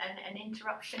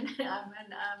interruption.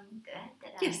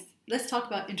 Yes, let's talk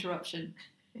about interruption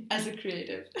as a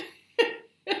creative.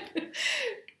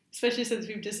 Especially since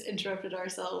we've just interrupted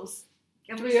ourselves.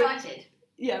 Have we started?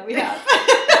 Yeah, we have.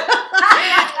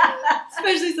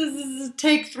 Especially since this is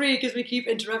take 3 because we keep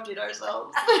interrupting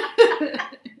ourselves.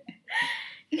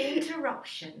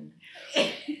 Interruption.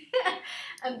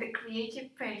 And the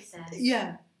creative process.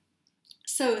 Yeah.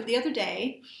 So the other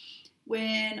day,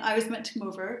 when I was meant to come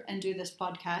over and do this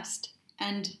podcast,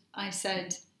 and I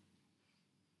said,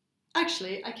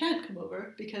 actually, I can't come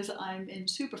over because I'm in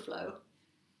Superflow.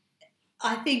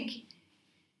 I think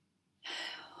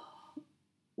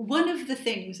one of the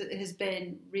things that has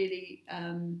been really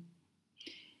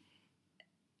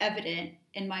evident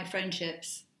in my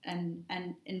friendships and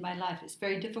in my life, it's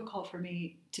very difficult for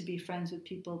me to be friends with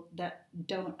people that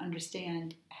don't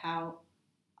understand how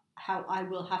I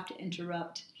will have to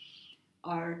interrupt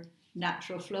our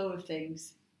natural flow of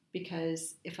things,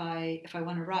 because if I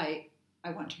want to write,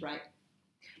 I want to write.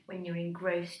 When you're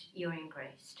engrossed, you're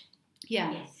engrossed.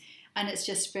 Yeah. Yes. And it's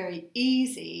just very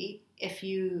easy if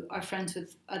you are friends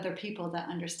with other people that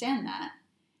understand that,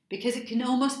 because it can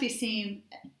almost seem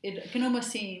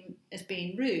as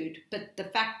being rude. But the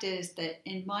fact is that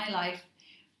in my life,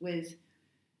 with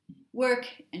work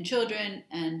and children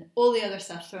and all the other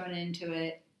stuff thrown into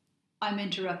it, I'm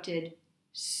interrupted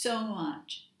so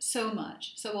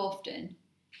often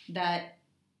that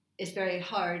it's very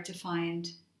hard to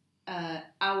find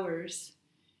hours,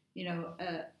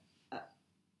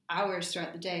 hours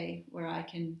throughout the day where I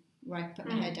can put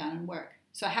my head down and work.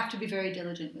 So I have to be very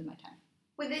diligent with my time.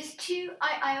 Well, there's two.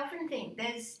 I often think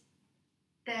there's.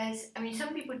 I mean,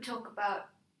 some people talk about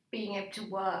being able to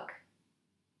work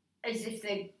as if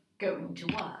they're going to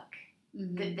work.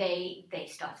 Mm-hmm. That they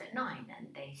start at 9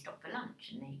 and they stop for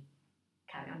lunch and they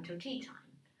carry on till tea time.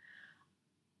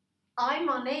 I'm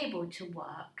unable to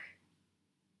work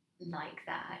like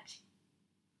that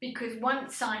because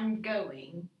once I'm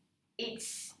going,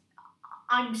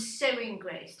 I'm so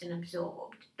engrossed and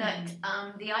absorbed that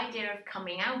the idea of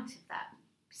coming out of that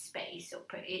space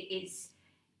is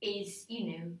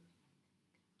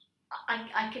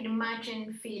I can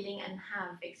imagine feeling and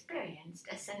have experienced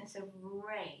a sense of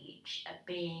rage at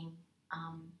being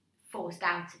forced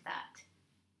out of that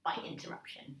by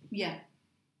interruption. Yeah,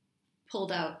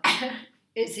 pulled out.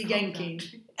 It's a yanking.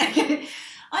 I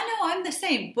know, I'm the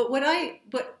same. But what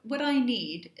I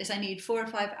need is 4 or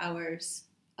 5 hours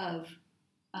of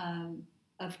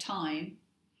time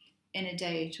in a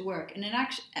day to work. And in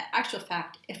actual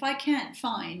fact, if I can't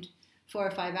find 4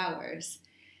 or 5 hours,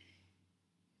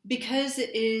 because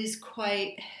it is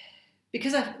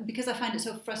because I find it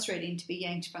so frustrating to be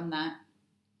yanked from that,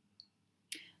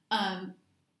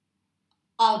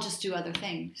 I'll just do other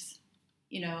things.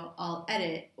 I'll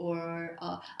edit, or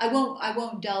I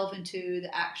won't delve into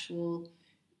the actual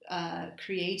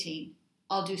creating.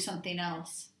 I'll do something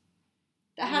else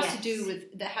that has to do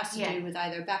with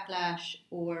either Backlash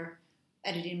or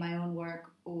editing my own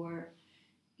work, or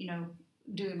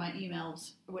doing my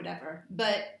emails or whatever.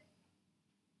 But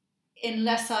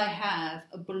unless I have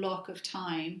a block of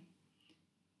time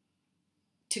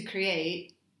to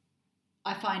create,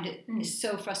 I find it is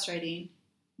so frustrating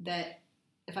that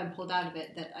if I'm pulled out of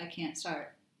it, that I can't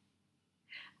start.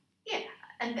 Yeah,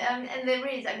 and there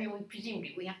is. I mean,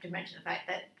 presumably we have to mention the fact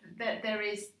that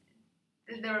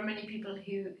there are many people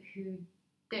who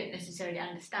don't necessarily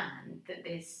understand that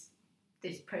this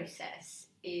process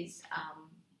is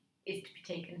to be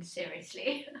taken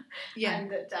seriously. Yeah,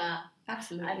 and that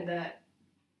absolutely. And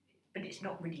but it's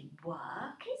not really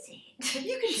work, is it?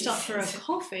 You can stop for a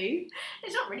coffee.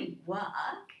 It's not really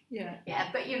work. Yeah. Yeah,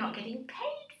 but you're not getting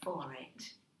paid for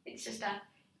it. It's just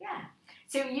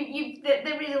So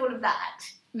there is all of that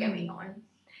going on.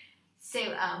 So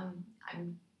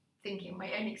I'm thinking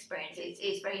my own experience.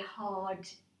 It's very hard.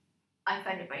 I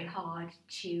find it very hard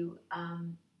to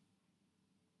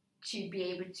be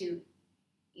able to,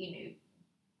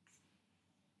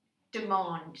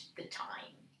 demand the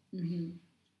time. Mm-hmm.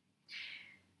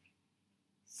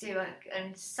 So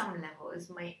on some levels,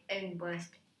 my own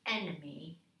worst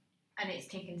enemy, and it's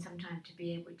taken some time to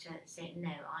be able to say,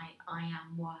 no, I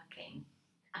am working,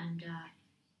 and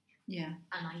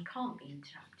I can't be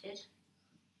interrupted.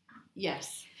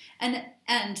 Yes.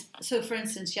 And so, for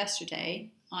instance,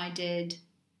 yesterday I did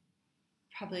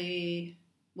probably,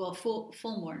 full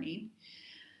morning.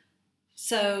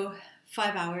 So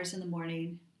 5 hours in the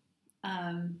morning,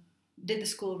 did the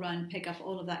school run, pick up,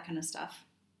 all of that kind of stuff.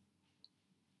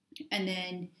 And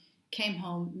then came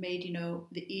home, made,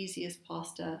 the easiest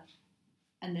pasta,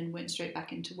 and then went straight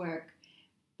back into work.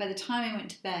 By the time I went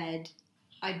to bed,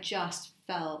 I just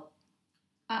felt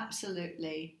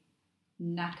absolutely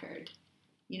knackered,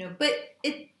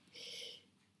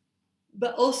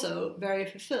 but also very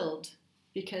fulfilled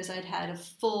because I'd had a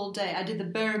full day. I did the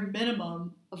bare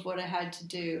minimum of what I had to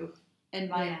do in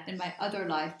my other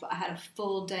life, but I had a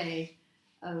full day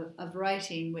of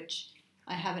writing, which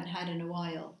I haven't had in a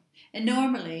while. And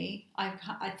normally,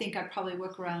 I think I probably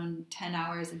work around 10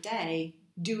 hours a day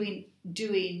doing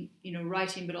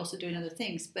writing, but also doing other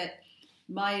things. But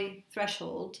my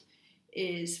threshold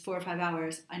is 4 or 5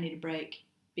 hours. I need a break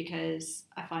because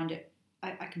I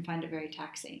can find it very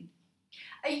taxing.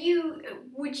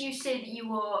 Would you say that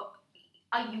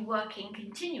are you working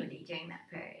continually during that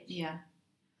period? Yeah.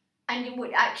 And you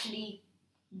would actually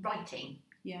writing?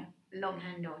 Yeah.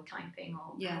 Longhand or typing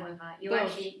or however.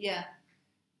 Both. Yeah.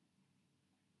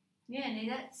 Yeah, no,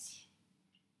 that's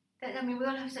I mean, we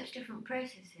all have such different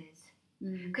processes.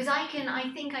 Because I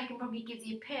think I can probably give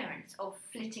the appearance of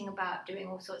flitting about doing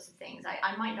all sorts of things.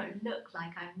 I might not look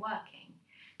like I'm working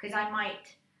because I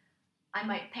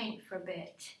might paint for a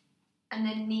bit and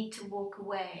then need to walk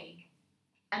away,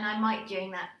 and I might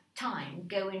during that time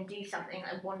go and do something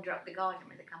like wander up the garden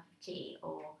with a cup of tea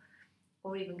or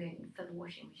even go and fill the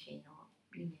washing machine or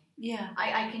yeah.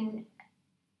 I can.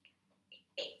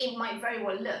 It might very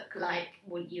well look like,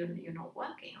 well, you're not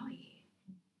working, are you?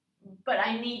 But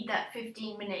I need that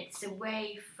 15 minutes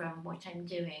away from what I'm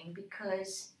doing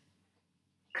because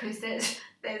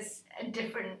there's a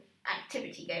different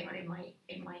activity going on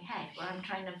in my head where I'm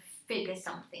trying to figure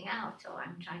something out, or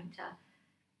I'm trying to.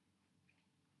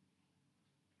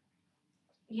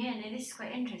 Yeah, no, this is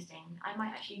quite interesting. I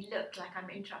might actually look like I'm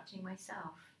interrupting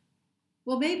myself.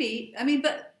 Well, maybe. I mean,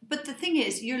 but the thing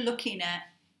is, you're looking at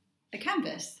a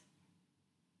canvas.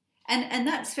 And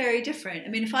that's very different. I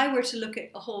mean, if I were to look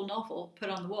at a whole novel put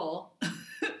on the wall,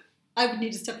 I would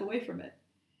need to step away from it.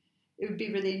 It would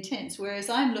be really intense. Whereas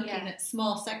I'm looking at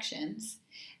small sections,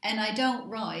 and I don't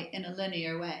write in a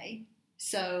linear way.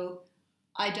 So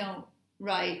I don't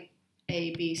write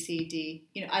A, B, C, D.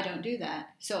 I don't do that.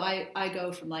 So I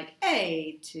go from like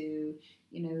A to,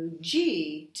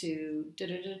 G to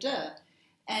da-da-da-da.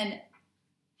 And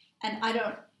I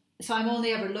don't... So I'm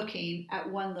only ever looking at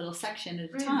one little section at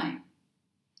a time.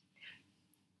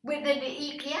 With the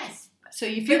EPS. So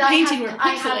if your painting were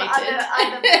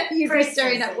pixelated, you'd be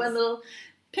staring at one little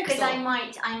pixel. Because I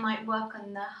might work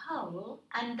on the whole,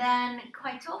 and then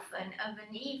quite often of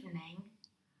an evening,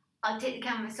 I'll take the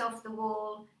canvas off the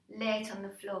wall, lay it on the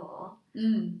floor,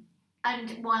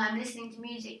 and while I'm listening to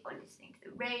music or listening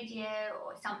to the radio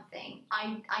or something,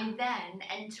 I then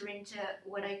enter into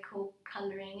what I call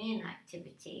colouring in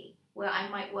activity, where I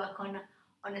might work on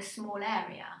a small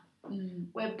area,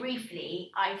 where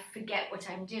briefly I forget what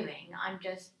I'm doing. I'm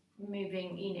just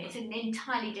moving, it's an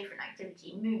entirely different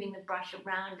activity, moving the brush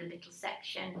around a little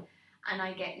section, and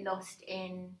I get lost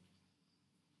in,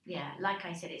 like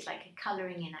I said, it's like a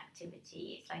colouring in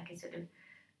activity. It's like a sort of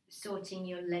sorting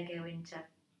your Lego into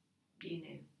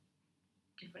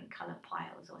different colour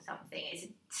piles or something. It's a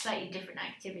slightly different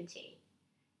activity,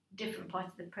 different part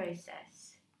of the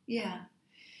process. Yeah.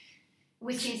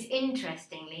 Which is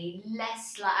interestingly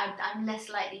I'm less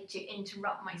likely to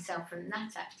interrupt myself from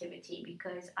that activity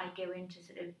because I go into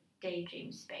sort of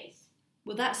daydream space.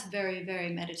 Well, that's very, very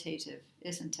meditative,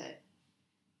 isn't it?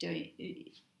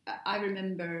 I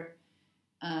remember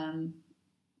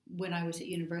when I was at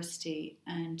university,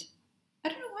 and I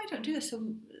don't know why I don't do this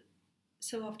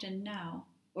so often now,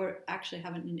 or actually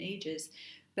haven't in ages,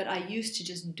 but I used to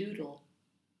just doodle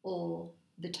all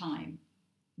the time.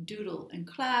 Doodle in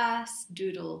class,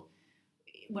 doodle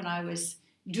when I was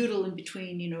doodle in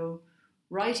between,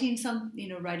 writing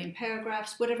writing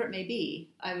paragraphs, whatever it may be.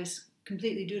 I was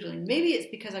completely doodling. Maybe it's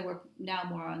because I work now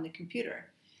more on the computer.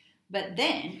 But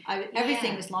then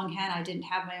everything was longhand. I didn't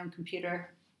have my own computer.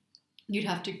 You'd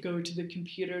have to go to the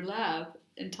computer lab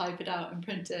and type it out and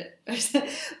print it.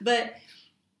 But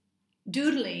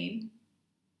doodling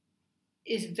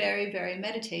is very, very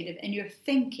meditative, and you're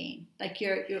thinking, like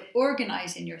you're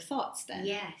organizing your thoughts then.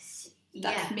 Yes.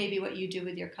 That's maybe what you do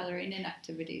with your colouring in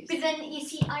activities. But then, you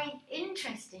see,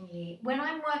 interestingly, when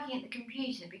I'm working at the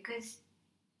computer, because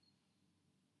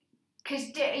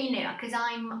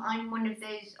I'm one of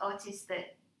those artists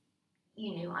that,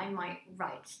 I might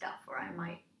write stuff, or I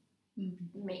might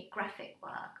make graphic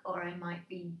work, or I might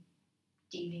be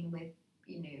dealing with,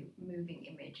 moving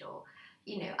image, or,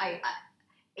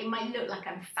 it might look like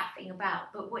I'm faffing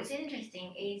about. But what's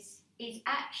interesting is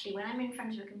actually when I'm in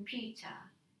front of a computer,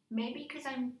 maybe because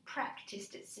I'm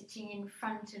practiced at sitting in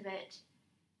front of it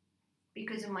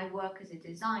because of my work as a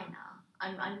designer,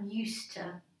 I'm used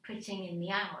to putting in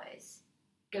the hours.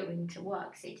 going to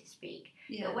work, so to speak.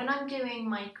 Yeah. But when I'm doing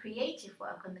my creative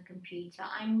work on the computer,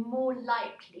 I'm more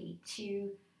likely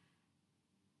to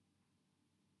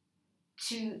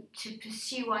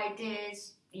pursue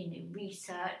ideas,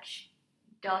 research,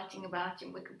 darting about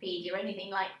in Wikipedia or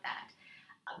anything like that.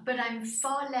 But I'm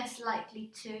far less likely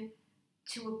to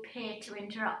appear to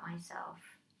interrupt myself.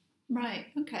 Right,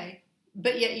 okay.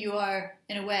 But yet you are,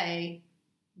 in a way,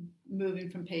 moving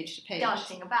from page to page.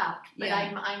 Darting about. But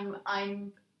Yeah.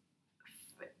 I'm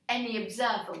any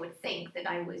observer would think that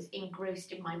I was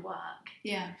engrossed in my work.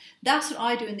 Yeah, that's what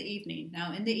I do in the evening.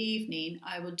 Now, in the evening,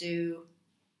 I will do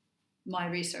my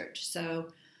research.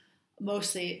 So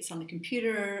mostly it's on the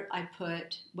computer. I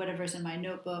put whatever's in my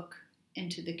notebook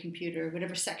into the computer,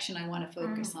 whatever section I want to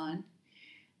focus on.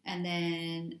 And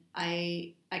then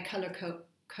I color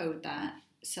code that.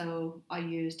 So I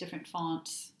use different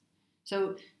fonts.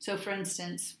 So for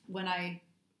instance, when I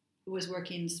was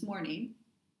working this morning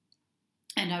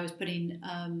and I was putting,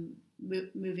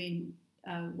 moving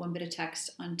one bit of text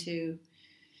onto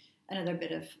another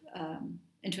bit of,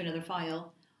 into another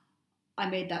file, I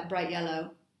made that bright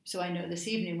yellow. So I know this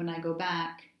evening when I go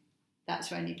back, that's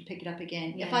where I need to pick it up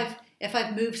again. Yeah. If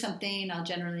I've moved something, I'll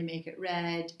generally make it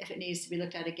red. If it needs to be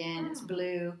looked at again, it's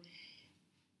blue.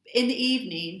 In the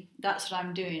evening, that's what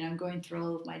I'm doing. I'm going through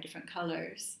all of my different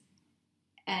colors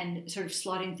and sort of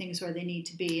slotting things where they need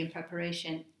to be in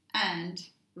preparation and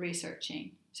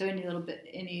researching. So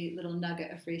any little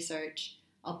nugget of research,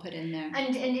 I'll put in there.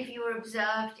 And if you were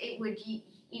observed,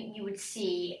 you would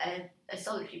see a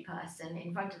solitary person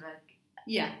in front of a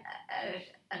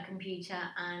computer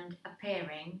and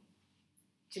appearing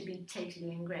to be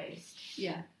totally engrossed.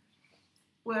 Yeah.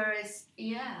 Whereas,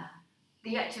 the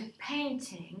act of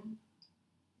painting,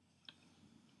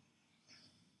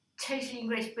 totally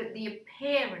engrossed, but the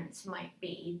appearance might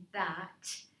be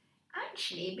that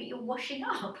actually, but you're washing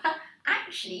up.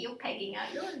 Actually, you're pegging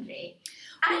out laundry.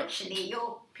 Actually,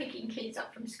 you're picking kids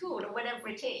up from school or whatever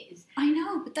it is. I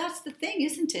know, but that's the thing,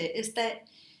 isn't it? Is that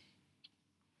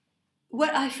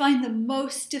what I find the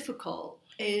most difficult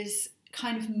is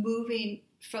kind of moving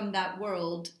from that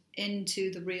world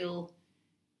into the real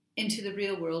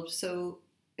world. So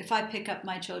if I pick up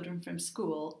my children from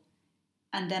school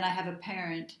and then I have a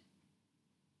parent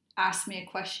ask me a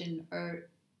question or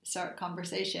start a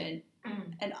conversation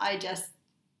and I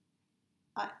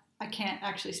can't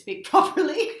actually speak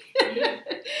properly and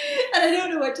I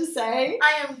don't know what to say.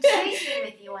 I am totally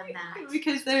with you on that.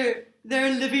 Because they're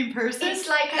a living person. It's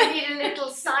like I need a little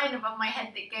sign above my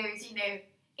head that goes,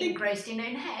 engrossed in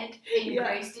own head,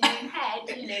 engrossed in own head,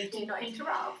 do not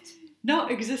interrupt.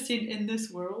 Not existing in this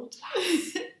world,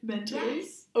 mentally,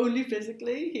 only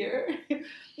physically here.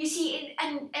 You see,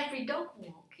 and every dog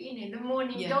walk, the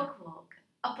morning dog walk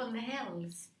up on the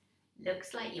hills,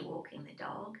 looks like you're walking the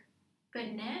dog,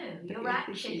 but no, you're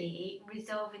actually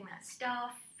resolving that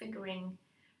stuff, figuring.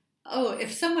 Oh,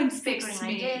 if someone speaks to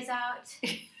me ideas out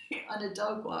on a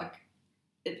dog walk,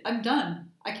 I'm done.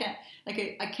 I can't. I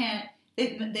can't.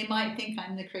 They might think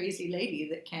I'm the crazy lady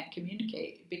that can't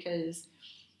communicate because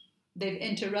they've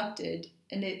interrupted,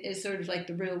 and it's sort of like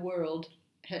the real world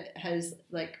has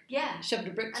shoved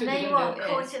a brick through the window. And there you are,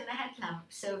 caught in the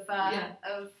headlamps of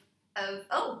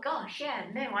oh gosh,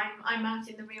 no, I'm out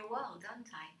in the real world,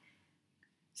 aren't I?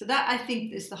 So that, I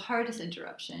think, is the hardest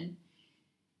interruption.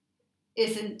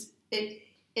 It's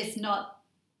not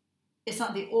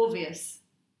the obvious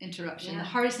interruption. The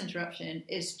hardest interruption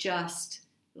is just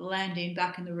landing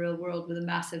back in the real world with a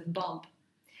massive bump.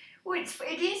 Well,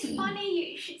 it is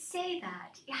funny you should say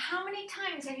that. How many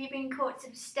times have you been caught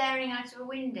sort of staring out of a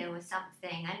window or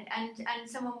something, and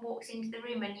someone walks into the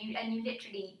room and you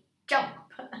literally jump?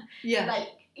 Yeah.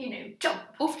 Jump.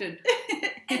 Often.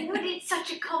 And it's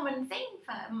such a common thing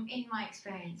in my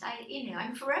experience.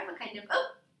 I'm forever kind of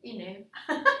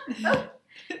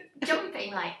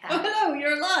jumping like that. Oh hello,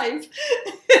 you're alive.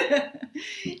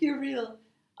 You're real.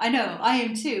 I know, I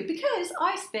am too, because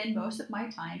I spend most of my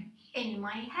time in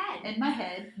my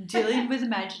head dealing with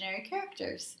imaginary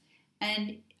characters,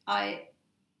 and I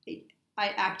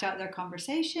act out their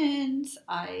conversations.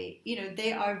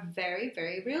 They are very,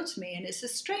 very real to me, and it's a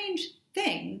strange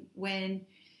thing when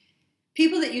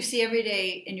people that you see every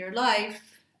day in your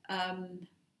life,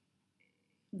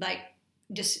 like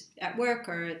just at work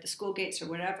or at the school gates or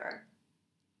whatever,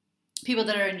 people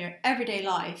that are in your everyday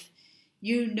life,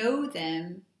 you know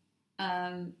them.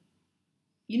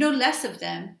 You know less of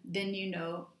them than you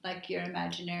know, like, your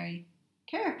imaginary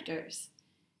characters.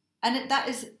 And that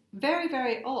is very,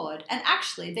 very odd. And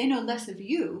actually, they know less of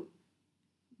you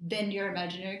than your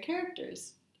imaginary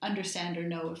characters understand or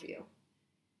know of you.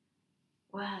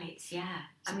 Well, it's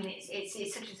I mean,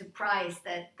 it's such a surprise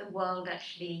that the world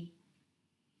actually,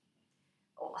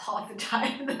 or half the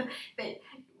time, that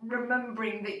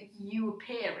remembering that you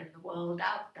appear in the world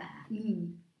out there,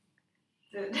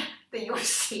 that you're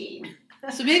seen.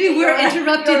 So maybe we're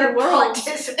interrupting the world.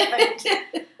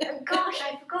 Oh, gosh,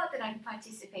 I forgot that I'm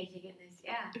participating in this.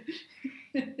 Yeah.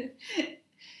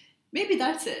 Maybe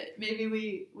that's it. Maybe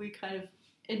we kind of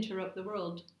interrupt the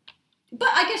world. But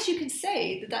I guess you could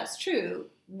say that that's true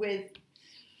with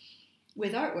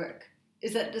artwork.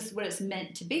 Is that just what it's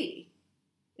meant to be,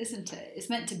 isn't it? It's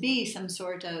meant to be some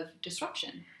sort of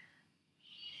disruption.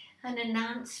 An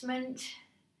announcement.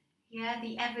 Yeah,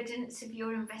 the evidence of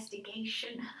your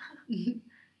investigation.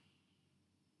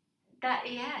 That,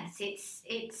 yes,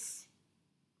 it's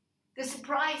the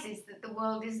surprise is that the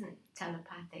world isn't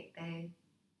telepathic, though.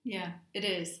 Yeah, it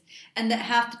is. And that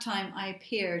half the time I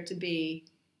appear to be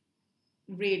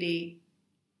really,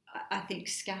 I think,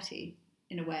 scatty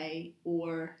in a way,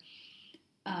 or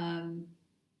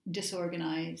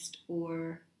disorganized,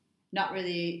 or not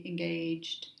really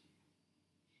engaged.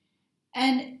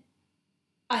 And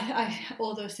I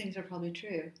all those things are probably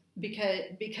true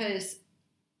because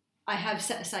I have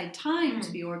set aside time to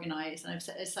be organized, and I've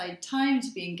set aside time to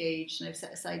be engaged, and I've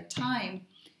set aside time.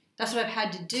 That's what I've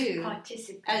had to do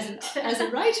as a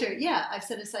writer. Yeah, I've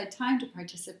set aside time to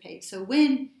participate. So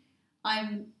when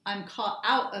I'm caught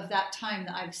out of that time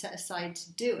that I've set aside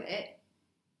to do it,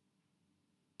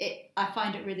 I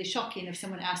find it really shocking if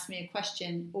someone asks me a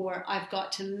question, or I've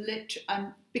got to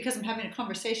because I'm having a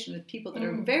conversation with people that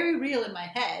are very real in my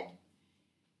head,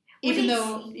 even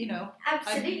though, you know,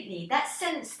 absolutely that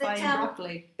sense that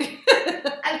broccoli.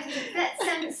 that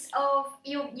sense of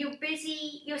you're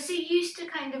busy, you're so used to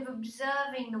kind of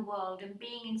observing the world and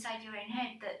being inside your own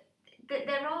head that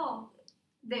there are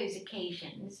those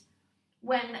occasions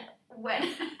when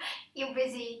you're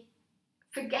busy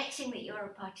forgetting that you're a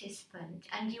participant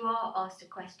and you are asked a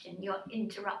question, you're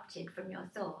interrupted from your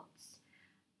thoughts,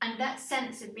 and that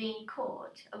sense of being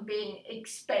caught, of being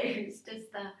exposed as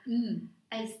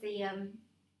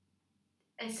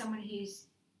someone who's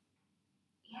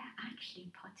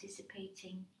actually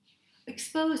participating,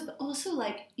 exposed, but also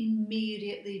like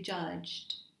immediately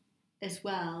judged as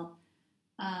well.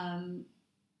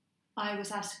 I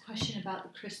was asked a question about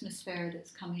the Christmas fair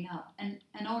that's coming up, and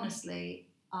honestly,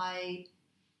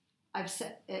 I've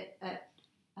set it at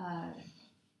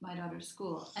my daughter's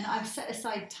school, and I've set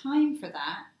aside time for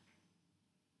that,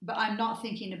 but I'm not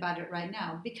thinking about it right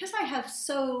now because I have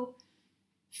so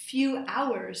few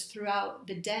hours throughout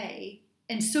the day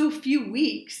and so few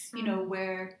weeks, you know,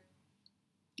 where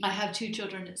I have 2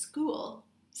 children at school.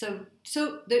 So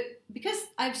because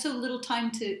I have so little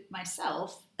time to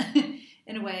myself,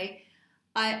 in a way,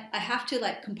 I have to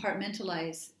like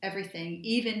compartmentalize everything,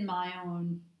 even my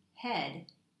own head.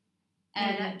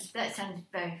 And that sounds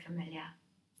very familiar.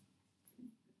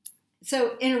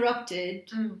 So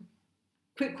interrupted.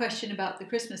 Quick question about the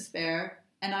Christmas fair,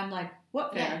 and I'm like,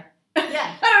 what fair?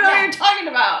 Yeah. I don't know what you're talking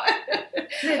about.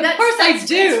 No, of course I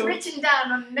do. It's written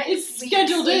down on it's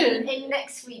scheduled in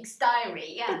next week's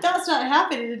diary. Yeah, but that's not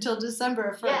happening until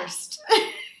December 1st.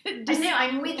 I know,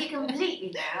 I'm with you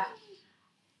completely there.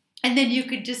 And then you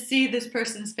could just see this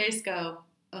person's face go,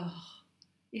 oh,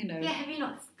 you know. Yeah, have you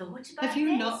not thought about this? Have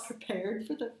you not prepared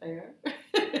for the fair?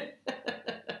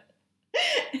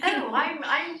 Oh,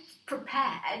 I'm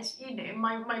prepared. You know,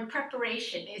 my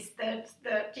preparation is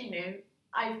that you know,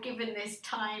 I've given this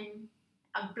time,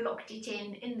 I've blocked it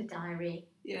in the diary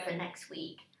for next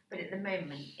week. But at the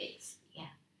moment, it's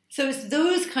So it's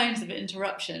those kinds of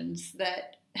interruptions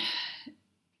that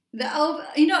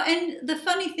you know. And the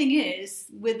funny thing is,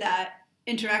 with that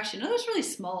interaction, it was really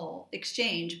small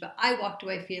exchange, but I walked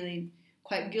away feeling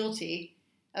quite guilty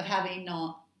of having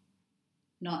not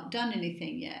done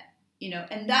anything yet. You know,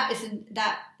 and that isn't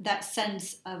that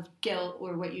sense of guilt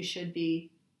or what you should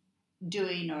be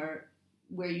doing or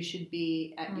where you should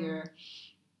be at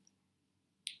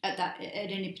at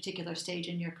any particular stage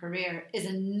in your career is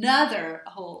another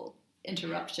whole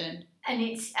interruption. And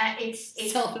it's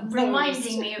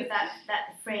reminding me of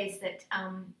that phrase that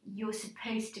you're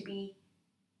supposed to be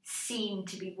seen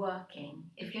to be working.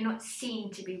 If you're not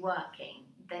seen to be working,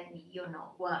 then you're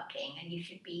not working, and you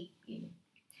should be, you know.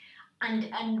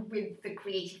 And with the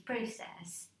creative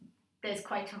process, there's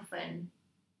quite often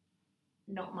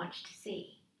not much to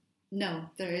see. No,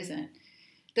 there isn't.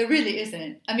 There really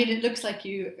isn't. I mean, it looks like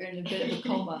you are in a bit of a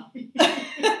coma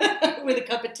with a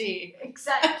cup of tea.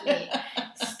 Exactly.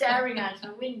 Staring out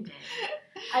of a window.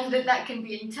 And that can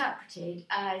be interpreted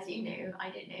as, you know,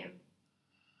 I don't know,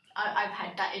 I've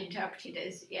had that interpreted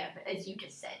as, as you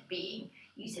just said, being,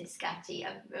 you said scatty,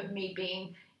 of me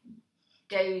being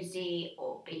dozy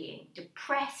or being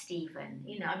depressed even.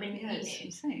 You know, I mean, yeah, it's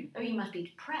insane. Oh, you must be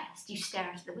depressed. You stare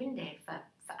out of the window for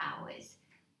hours.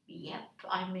 Yep,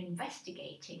 I'm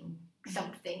investigating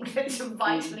something that's of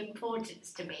vital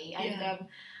importance to me, and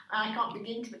I can't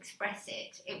begin to express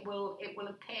it. It will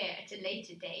appear at a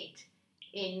later date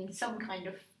in some kind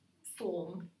of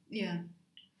form. Yeah,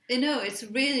 it's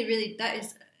really, really, that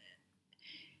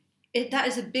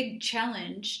is a big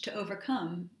challenge to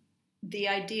overcome. The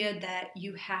idea that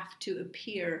you have to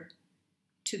appear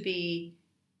to be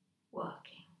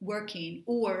working,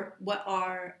 or what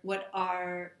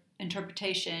our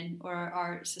interpretation or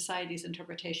our society's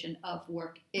interpretation of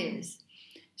work is.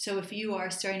 So if you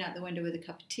are staring out the window with a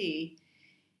cup of tea,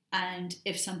 and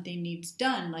if something needs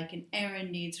done, like an errand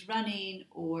needs running,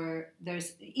 or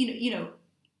there's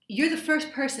you're the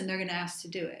first person they're going to ask to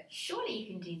do it. Surely you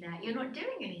can do that. You're not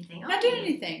doing anything. Not doing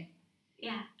anything.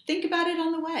 Yeah. Think about it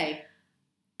on the way.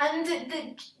 And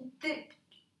the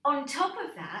on top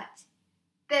of that,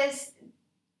 there's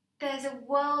a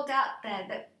world out there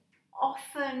that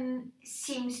often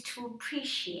seems to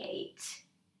appreciate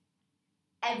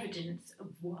evidence of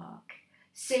work,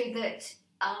 so that,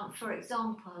 for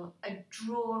example, a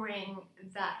drawing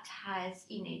that has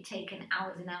taken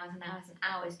hours and hours and hours and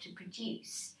hours to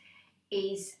produce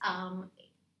is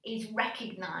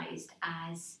recognised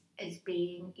as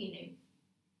being,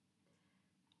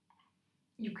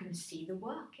 you can see the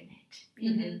work in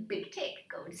it. Big tick,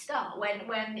 gold star.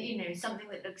 When something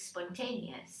that looks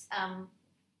spontaneous,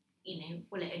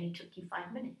 well, it only took you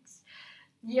 5 minutes.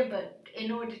 Yeah, but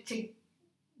in order to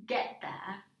get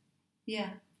there,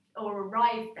 or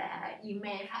arrive there, you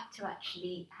may have had to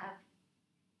actually have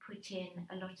put in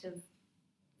a lot of,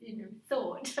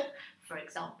 thought, for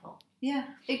example. Yeah,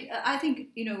 I think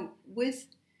with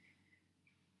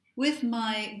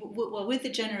the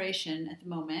generation at the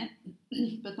moment,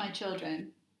 with my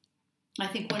children, I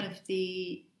think one of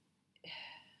the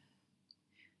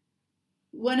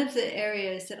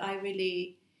areas that I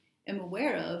really am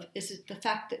aware of is the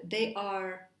fact that they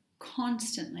are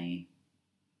constantly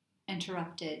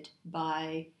interrupted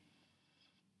by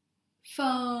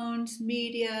phones,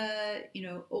 media,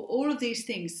 all of these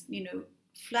things,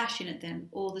 flashing at them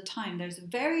all the time. There's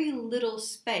very little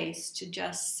space to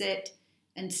just sit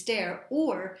and stare,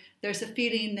 or there's a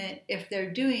feeling that if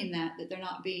they're doing that they're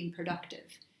not being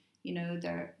productive.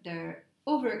 They're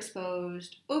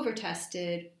overexposed,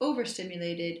 over-tested,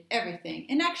 overstimulated, everything.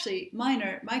 And actually,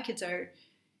 my kids are,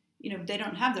 they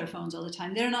don't have their phones all the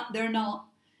time. They're not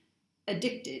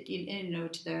addicted,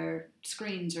 to their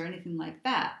screens or anything like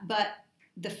that. But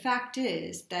the fact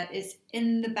is that it's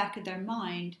in the back of their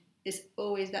mind, is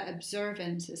always, that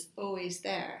observance is always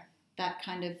there. That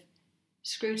kind of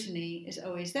scrutiny is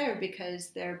always there, because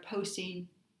they're posting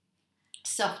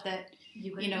stuff that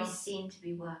you've got to be seen to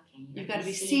be working. You've got to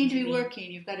be seen to be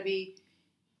working. You've got to be.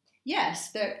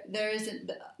 Yes, there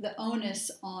isn't the onus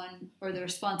on, or the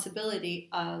responsibility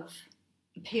of,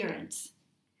 appearance.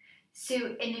 So,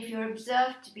 and if you're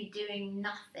observed to be doing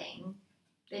nothing,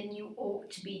 then you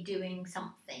ought to be doing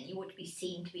something. You ought to be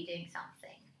seen to be doing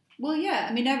something. Well, yeah,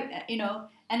 I mean,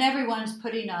 and everyone's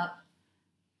putting up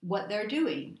what they're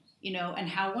doing, and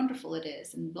how wonderful it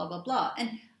is, and blah, blah, blah.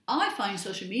 And I find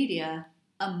social media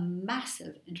a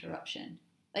massive interruption.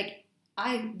 Like,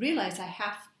 I realize I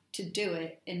have to do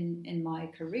it in my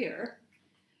career,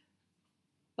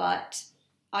 but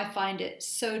I find it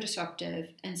so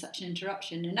disruptive and such an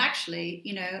interruption. And actually,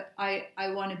 I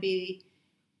want to be,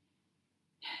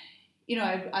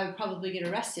 I would probably get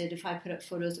arrested if I put up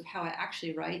photos of how I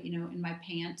actually write, in my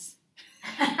pants,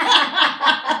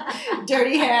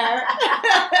 dirty hair,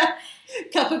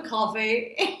 cup of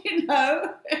coffee,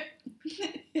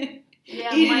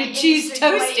 Yeah, eating a cheese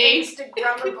toasty.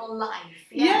 Instagrammable life.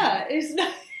 Yeah, it's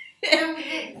not.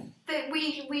 that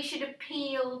we should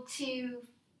appeal to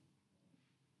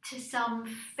some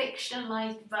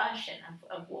fictionalized version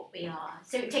of what we are.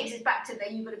 So it takes us back to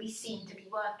you've got to be seen to be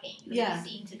working. You've got to be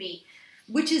seen to be,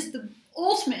 which is the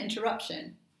ultimate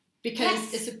interruption,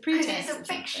 because it's a pretense. It's a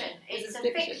fiction. It's a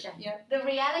fiction. Yeah. The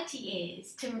reality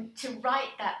is to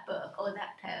write that book or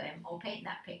that poem or paint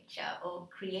that picture or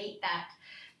create that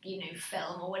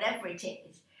film or whatever it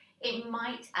is. It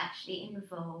might actually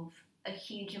involve a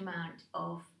huge amount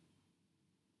of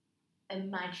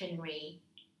imaginary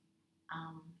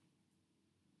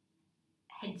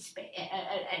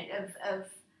headspace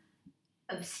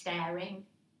of staring,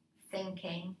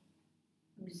 thinking,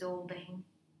 absorbing,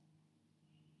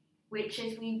 which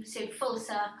is so full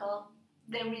circle.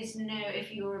 There is no,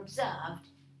 if you're observed,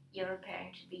 you're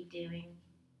appearing to be doing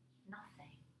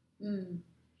nothing.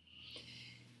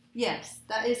 Yes,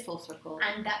 that is full circle.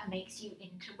 And that makes you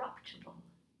interruptible.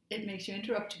 It makes you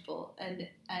interruptible,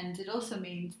 and it also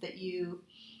means that you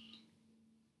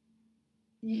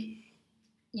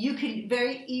can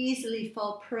very easily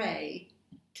fall prey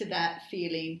to that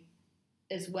feeling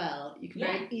as well. You can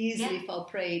very easily fall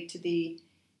prey to the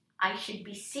I should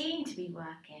be seen to be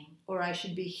working, or I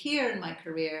should be here in my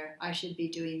career, I should be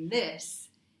doing this,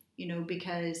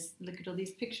 because look at all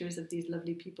these pictures of these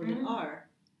lovely people that are.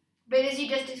 But as you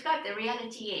just described, the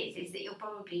reality is that you're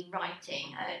probably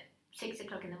writing at 6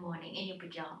 o'clock in the morning in your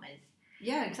pajamas.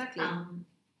 Yeah, exactly.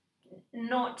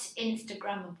 Not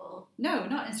Instagrammable. No,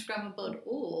 not Instagrammable at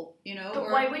all, But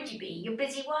why would you be? You're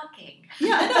busy working.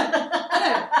 Yeah,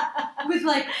 I know. With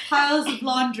like piles of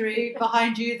laundry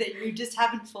behind you that you just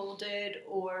haven't folded,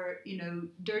 or,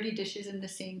 dirty dishes in the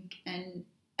sink, and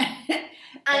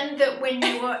that when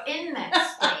you are in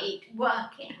that state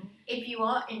working, if you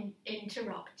are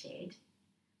interrupted,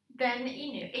 then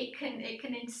it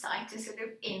can incite a sort of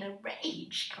inner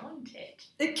rage, can't it?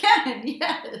 It can,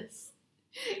 yes.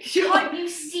 Can't you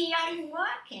see I'm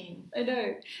working? I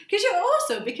know.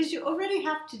 Because you already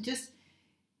have to just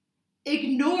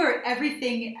ignore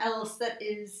everything else that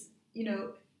is,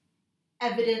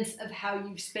 evidence of how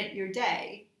you've spent your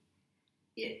day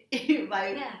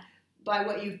by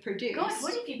what you've produced. God,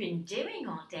 what have you been doing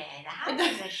all day? The house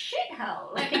is a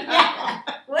shithole.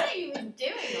 What have you been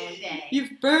doing all day?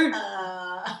 You've burnt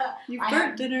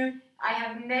dinner. I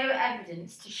have no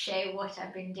evidence to show what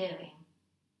I've been doing.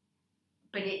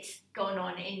 But it's gone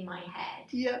on in my head.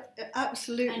 Yeah,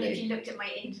 absolutely. And if you looked at my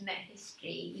internet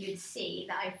history, you'd see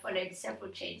that I followed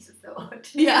several chains of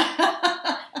thought. Yeah.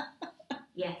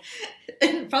 Yes.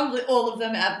 And probably all of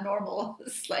them abnormal,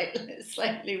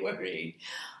 slightly worrying.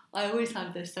 I always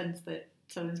have this sense that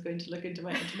someone's going to look into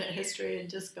my internet history and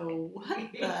just go,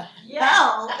 what the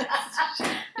hell?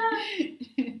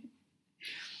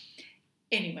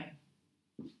 Anyway,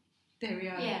 there we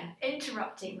are. Yeah,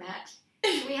 interrupting that.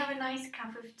 Shall we have a nice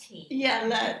cup of tea? Yeah,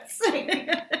 let's.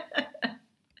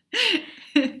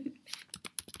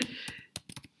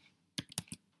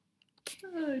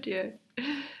 Oh dear.